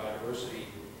preserving biodiversity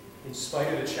in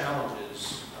spite of the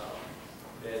challenges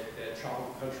that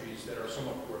tropical countries that are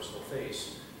somewhat poor still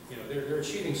face. You know, they're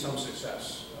achieving some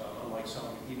success, unlike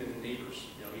some even neighbors,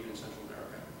 you know, even in Central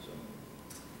America. So.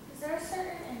 Is there a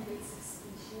certain invasive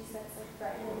species that's like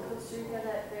threatened in Costa Rica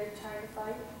that they're trying to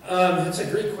fight? That's a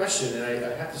great question, and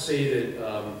I have to say that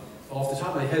off the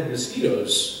top of my head,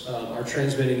 mosquitoes are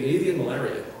transmitting avian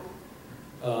malaria.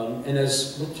 And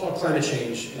as we'll talk climate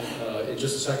change in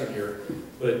just a second here,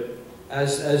 but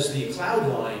as the cloud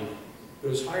line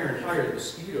goes higher and higher, the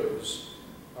mosquitoes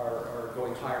are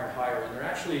going higher and higher, and they're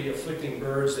actually afflicting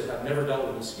birds that have never dealt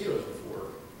with mosquitoes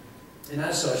before. And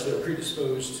as such, they're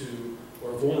predisposed to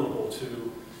or vulnerable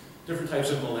to different types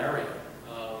of malaria.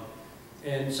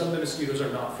 And some of the mosquitoes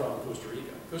are not from Costa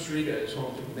Rica. Costa Rica is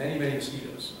home to many, many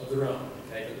mosquitoes of their own,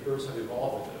 okay, but the birds have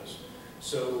evolved with those.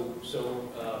 So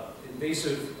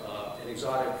invasive and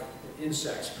exotic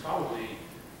insects probably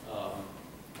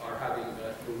are having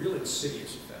a real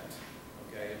insidious effect,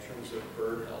 okay, in terms of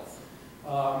bird health.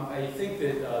 I think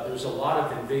that there's a lot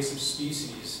of invasive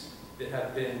species that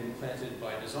have been planted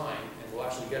by design, and we'll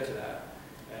actually get to that.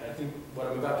 And I think what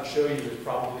I'm about to show you is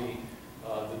probably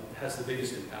has the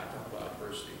biggest impact on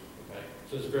biodiversity, okay?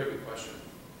 So it's a very good question.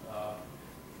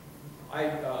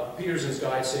 Peters and his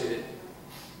guides say that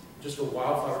just for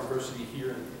wildflower diversity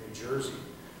here in New Jersey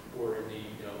or in the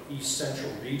east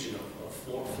central region of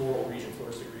floral region,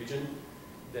 floristic region,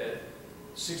 that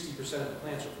 60% of the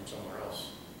plants are from somewhere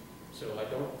else. So I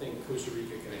don't think Costa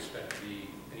Rica can expect to be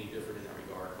any different in that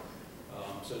regard.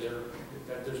 So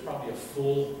there's probably a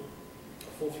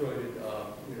full-throated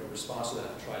response to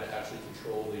that to try to actually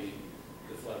control the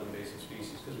flood of invasive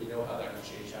species, because we know how that can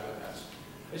change habitats.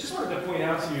 I just wanted to point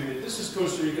out to you that this is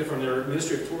Costa Rica from their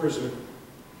Ministry of Tourism,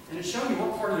 and it's showing you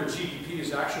what part of their GDP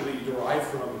is actually derived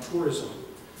from tourism.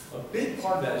 A big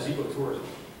part of that is ecotourism.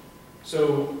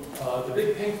 So the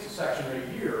big pink section right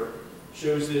here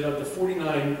shows that of the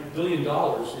 $49 billion in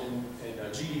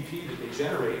GDP that they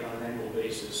generate on an annual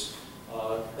basis,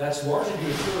 that's largely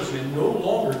due to tourism and no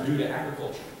longer due to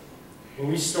agriculture. When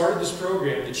we started this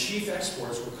program, the chief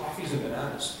exports were coffees and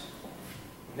bananas.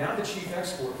 Now the chief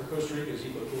export for Costa Rica is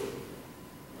ecotourism.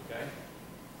 Okay?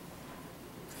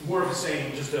 More of the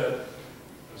same, just I'm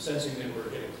sensing that we're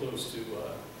getting close to,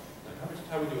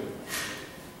 how are we doing?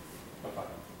 Okay.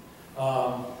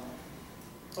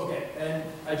 Okay, and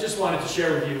I just wanted to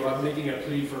share with you, I'm making a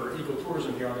plea for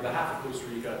ecotourism here on behalf of Costa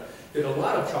Rica, that a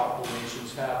lot of tropical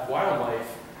nations have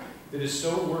wildlife that is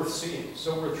so worth seeing,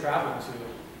 so worth traveling to,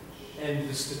 and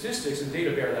the statistics and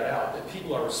data bear that out, that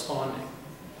people are responding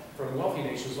from wealthy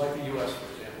nations like the US, for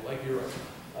example, like Europe.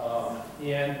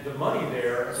 And the money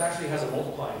there actually has a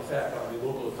multiplying effect on the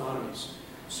local economies,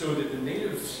 so that the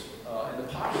natives and the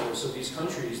populace of these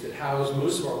countries that house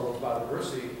most of our world's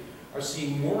biodiversity are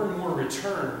seeing more and more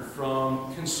return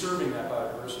from conserving that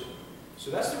biodiversity.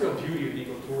 So that's the real beauty of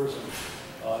ecotourism,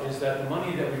 is that the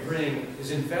money that we bring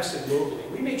is invested locally.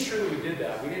 We made sure that we did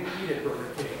that. We didn't eat at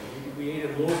Burger King. We ate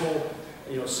at local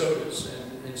sodas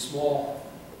and small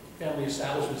family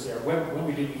establishments there when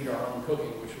we didn't eat our own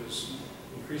cooking, which was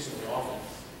increasingly often.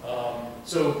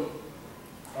 So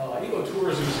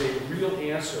ecotourism is a real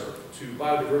answer to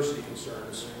biodiversity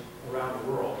concerns around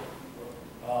the world.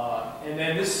 And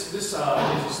then this is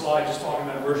a slide just talking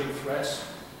about emerging threats,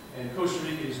 and Costa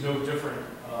Rica is no different.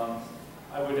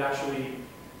 I would actually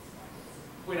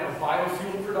point out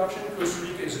biofuel production. Costa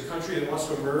Rica is a country that wants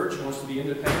to emerge, wants to be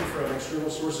independent from an external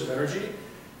source of energy.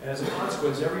 And as a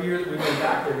consequence, every year that we went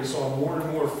back there, we saw more and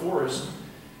more forest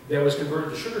that was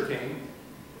converted to sugarcane.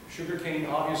 Sugarcane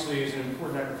obviously is an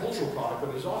important agricultural product, but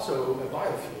it is also a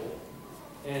biofuel.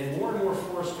 And more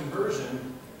forest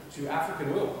conversion to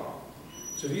African oil palm.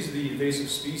 So these are the invasive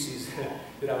species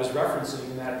that I was referencing,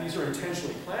 in that these are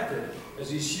intentionally planted as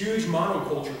these huge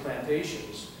monoculture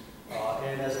plantations.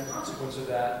 And as a consequence of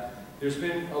that, there's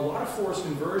been a lot of forest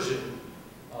conversion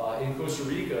in Costa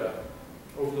Rica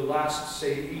over the last,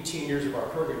 say, 18 years of our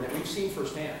program that we've seen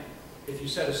firsthand. If you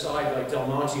set aside like Del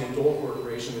Monte and Dole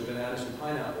Corporation with bananas and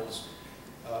pineapples,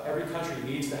 every country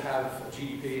needs to have a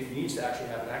GDP, it needs to actually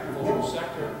have an agricultural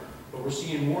sector, but we're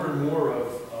seeing more and more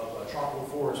of tropical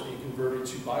forests being converted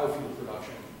to biofuel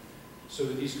production so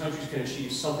that these countries can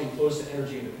achieve something close to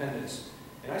energy independence.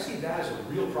 And I see that as a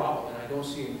real problem, and I don't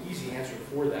see an easy answer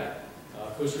for that.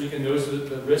 Costa Rica knows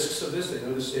the risks of this, they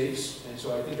know the stakes, and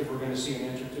so I think if we're going to see an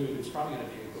answer to it, it's probably going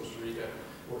to be in Costa Rica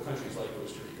or countries like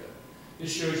Costa Rica.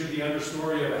 This shows you the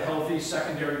understory of a healthy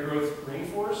secondary growth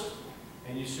rainforest,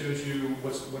 and it shows you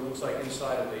what it looks like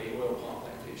inside of a oil palm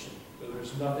plantation. So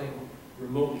there's nothing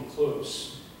remotely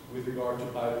close with regard to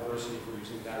biodiversity if we're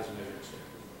using that as a measuring stick.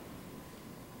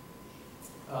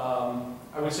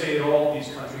 I would say that all these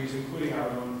countries, including our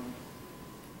own,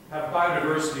 have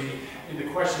biodiversity in the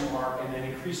question mark, and then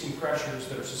increasing pressures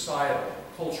that are societal,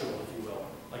 cultural, if you will,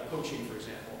 like poaching, for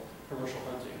example, commercial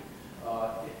hunting.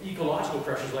 Ecological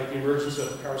pressures like the emergence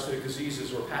of parasitic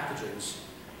diseases or pathogens,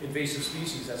 invasive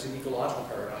species, that's an ecological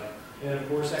paradigm. And of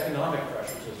course, economic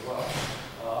pressures as well.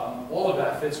 All of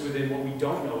that fits within what we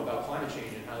don't know about climate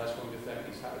change and how that's going to affect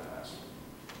these habitats.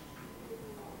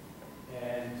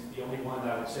 And the only one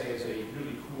that I would say is a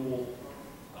really cool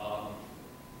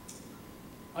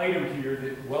item here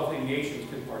that wealthy nations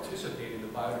can participate in the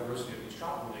biodiversity of these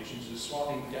tropical nations is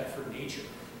swapping debt for nature.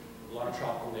 A lot of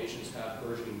tropical nations have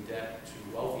burgeoning debt to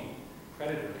wealthy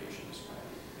creditor nations.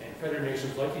 And creditor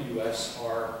nations like the US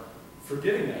are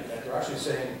forgiving that debt. They're actually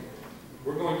saying,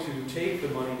 we're going to take the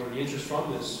money or the interest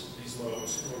from these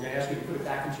loans, and we're going to ask you to put it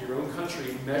back into your own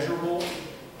country in measurable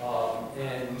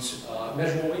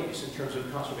measurable ways in terms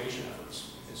of conservation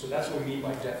efforts. And so that's what we mean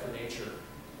by debt for nature.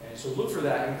 And so look for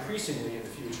that increasingly in the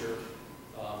future.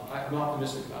 I'm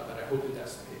optimistic about that. I hope that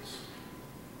that's the case.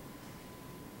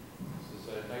 This is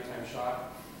a nighttime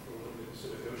shot over the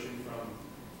Pacific Ocean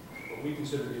from what we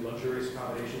consider to be luxurious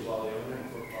accommodations while they own it in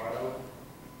Fort Lauderdale.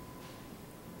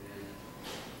 And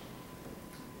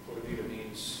Puerto Rico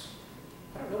means,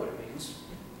 I don't know what it means.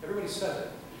 Everybody says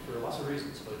it for lots of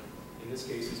reasons, but in this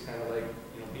case, it's kind of like,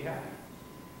 you know, be happy.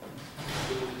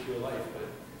 Live a secure life, but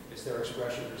it's their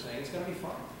expression for saying it's going to be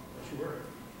fun. Don't you worry.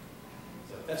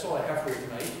 So that's all I have for you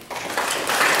tonight.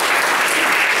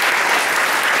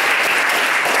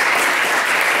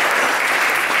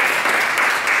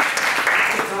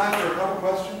 Time for a couple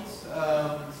questions.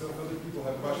 So if other people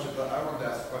have questions, I wanted to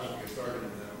ask a question to get started,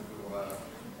 and then we'll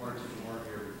one or two more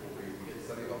here before we get to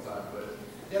study all time. But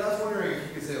yeah, I was wondering if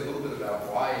you could say a little bit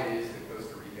about why it is that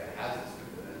Costa Rica has this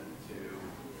commitment to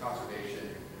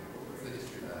conservation. What's the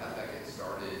history of that? How did that get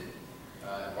started?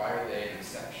 Why are they an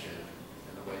exception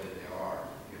in the way that they are,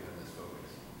 given this focus?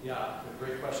 Yeah,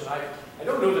 great question. I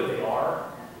don't know that they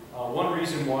are. One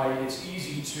reason why it's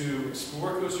easy to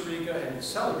explore Costa Rica and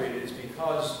celebrate it is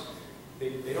because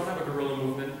they don't have a guerrilla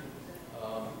movement.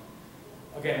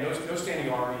 Again, no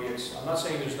standing army. I'm not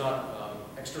saying there's not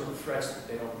external threats that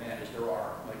they don't manage. There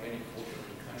are, like any culture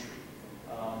and country.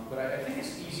 But I think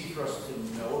it's easy for us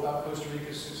to know about Costa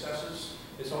Rica's successes.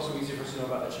 It's also easy for us to know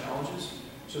about the challenges.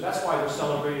 So that's why they're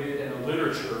celebrated, and the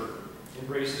literature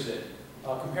embraces it.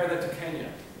 Compare that to Kenya,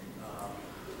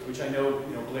 which I know,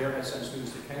 Blair has sent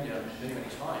students to Kenya many, many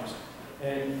times,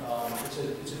 and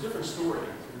it's a different story.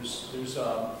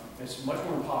 It's much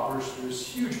more impoverished. There's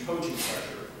huge poaching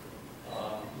pressure,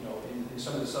 in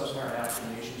some of the sub-Saharan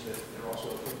African nations that they're also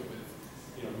afflicted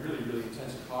with, really, really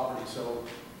intensive poverty. So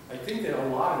I think that a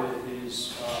lot of it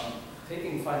is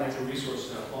taking financial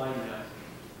resources and applying them,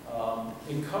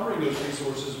 encumbering those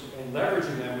resources and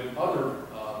leveraging them with other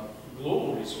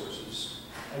global resources,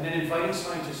 and then inviting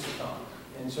scientists to come.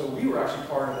 And so we were actually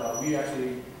part of, we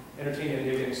actually entertained the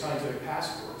idea of getting scientific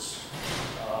passports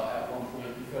at one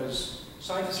point, because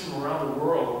scientists from around the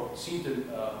world seem to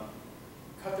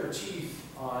cut their teeth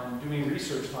on doing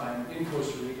research time in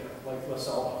Costa Rica, like La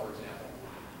Selva, for example.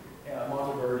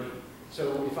 Monteverde.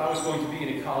 So if I was going to be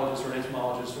an ecologist or an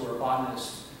entomologist or a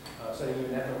botanist studying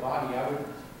an ethnobotany,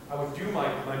 I would do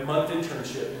my month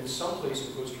internship in some place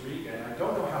in Costa Rica, and I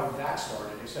don't know how that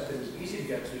started, except that it was easy to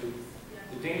get to,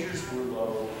 the dangers were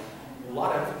low, a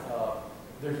lot of,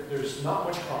 there's not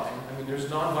much crime. I mean, there's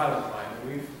nonviolent crime, and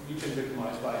we've been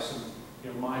victimized by some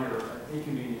minor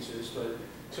inconveniences, but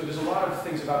so there's a lot of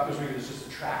things about Costa Rica that's just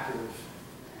attractive,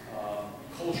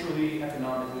 culturally,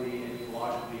 economically, and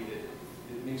ecologically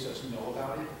that makes us know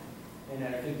about it. And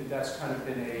I think that that's kind of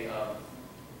been a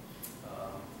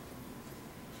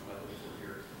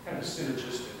kind of a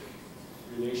synergistic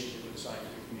relationship with the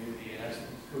scientific community. And as the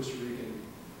Costa Rican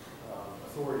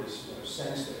authorities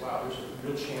sense that, wow, there's a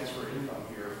real chance for income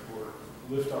here for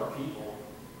lift our people,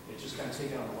 it's just kind of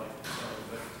taken on the life of its own.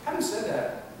 But having said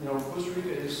that, Costa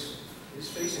Rica is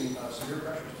facing severe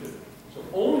pressures too. So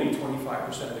only 25%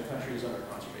 of the country is under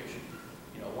conservation.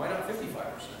 Why not 55%?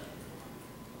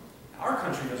 Our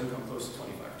country doesn't come close to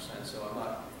 25%, so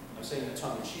I'm saying that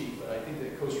tongue in cheek, but I think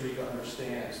that Costa Rica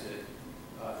understands that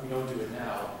if we don't do it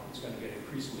now, it's going to get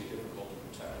increasingly difficult to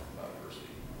protect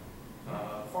biodiversity.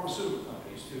 Pharmaceutical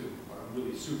companies too are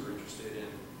really super interested in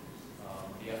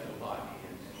the ethnobotany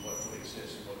and what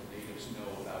exists and what the natives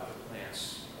know about the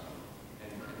plants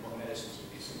and what medicines can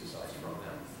be synthesized from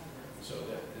them. So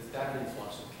that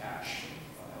influx of cash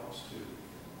helps too.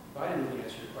 But I didn't really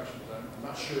answer your question because I'm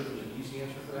not sure if there's an easy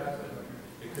answer for that, but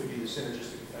it could be the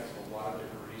synergistic effect of a lot of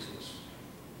different reasons.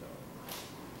 So.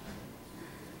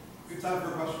 Good time for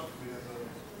a question. We have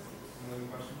another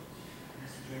question.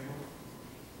 Mr. Chamberlain?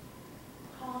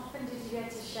 How often did you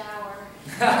get to shower?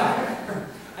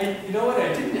 You know what?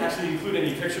 I didn't actually include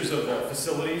any pictures of the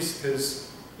facilities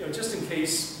because, just in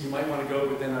case you might want to go,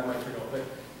 but then I might turn off. But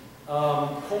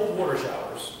cold water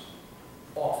showers,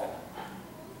 often.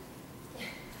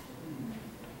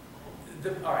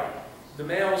 All right, the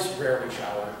males rarely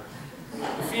shower.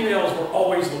 The females were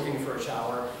always looking for a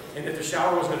shower, and if the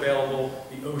shower wasn't available,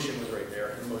 the ocean was right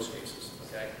there in most cases,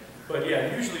 okay? But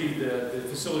yeah, usually the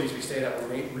facilities we stayed at were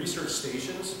research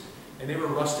stations, and they were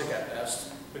rustic at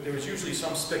best, but there was usually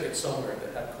some spigot somewhere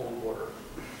that had cold water.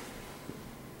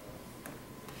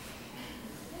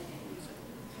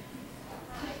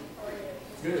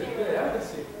 Good, good, yeah, good to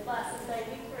see you. Class is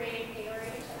 93,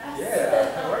 ARHS.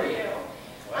 Yeah, how are you?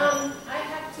 I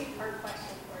have a two-part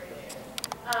question for you.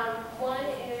 One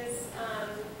is,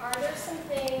 are there some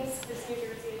things, this New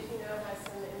Jersey, as you know, has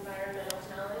some environmental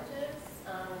challenges.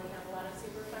 We have a lot of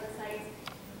Superfund sites.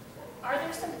 Are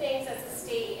there some things as a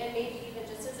state, and maybe even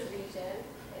just as a region,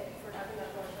 if we're talking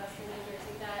about Northwestern New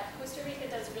Jersey, that Costa Rica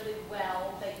does really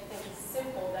well, that you think is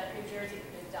simple, that New Jersey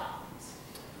could adopt?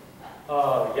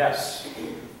 Yes.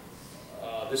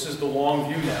 This is the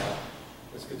long view now.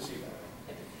 It's good to see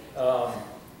that.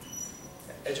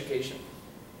 Education.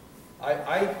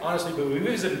 I honestly believe, we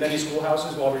visited many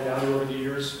schoolhouses while we were down here over the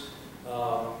years,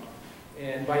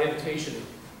 and by invitation,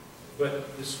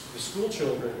 but the school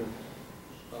children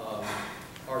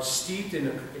are steeped in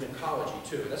ecology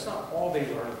too. That's not all they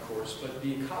learn, of course, but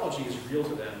the ecology is real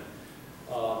to them.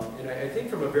 And I think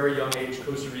from a very young age,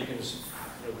 Costa Ricans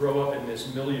grow up in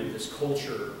this milieu, this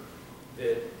culture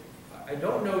that I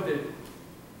don't know that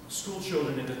school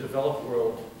children in the developed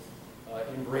world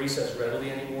embrace as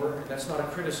readily anymore. And that's not a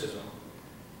criticism.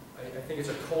 I think it's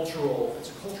a cultural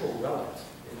relic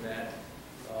in that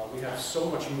we have so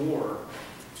much more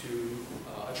to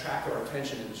attract our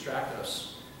attention and distract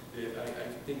us. I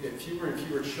think that fewer and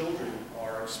fewer children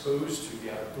are exposed to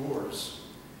the outdoors,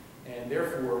 and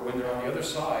therefore, when they're on the other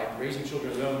side, raising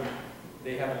children alone,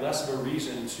 they have less of a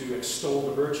reason to extol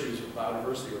the virtues of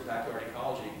biodiversity or backyard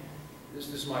ecology. This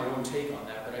is my own take on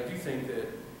that, but I do think that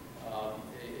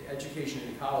education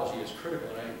in ecology is critical,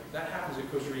 and that happens in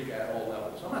Costa Rica at all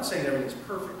levels. I'm not saying everything's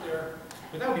perfect there,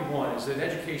 but that would be one, is that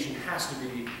education has to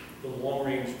be the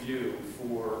long-range view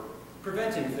for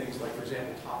preventing things like, for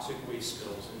example, toxic waste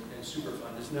spills and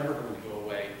Superfund. It's never going to go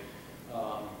away.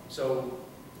 So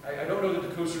I don't know that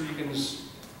the Costa Ricans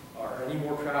are any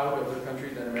more proud of their country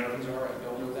than Americans are. I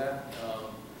don't know that.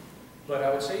 But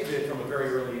I would say that from a very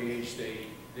early age,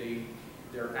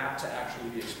 they're apt to actually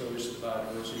be exposed to the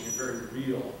biodiversity in very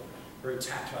real, very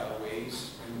tactile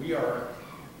ways. And we are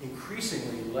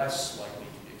increasingly less likely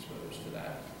to be exposed to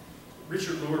that.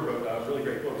 Richard Lure wrote a really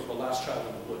great book. It's called Last Child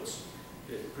in the Woods.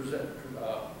 It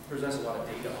presents a lot of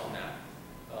data on that.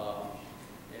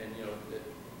 And that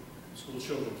school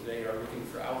children today are looking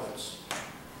for outlets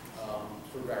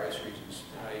for various reasons.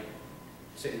 And I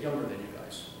say younger than you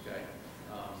guys, okay?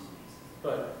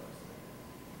 But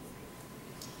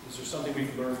is there something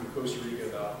we've learned from Costa Rica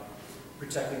about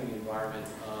protecting the environment?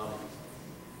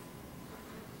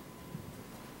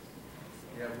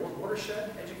 We have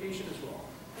watershed education as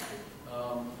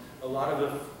well. A lot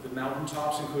of the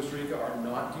mountaintops in Costa Rica are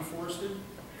not deforested.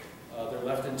 They're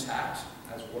left intact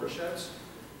as watersheds.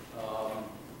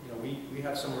 We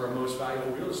have some of our most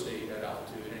valuable real estate at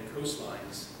altitude and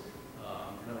coastlines.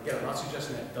 And again, I'm not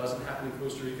suggesting that doesn't happen in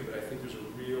Costa Rica, but I think there's a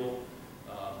real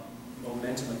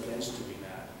momentum against doing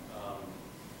that.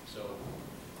 So,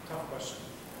 tough question.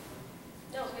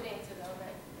 No, good answer though,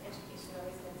 that education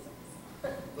always makes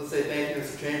sense. Let's say thank you,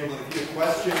 Mr. Chamberlain. If you have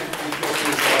questions, please feel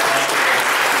free to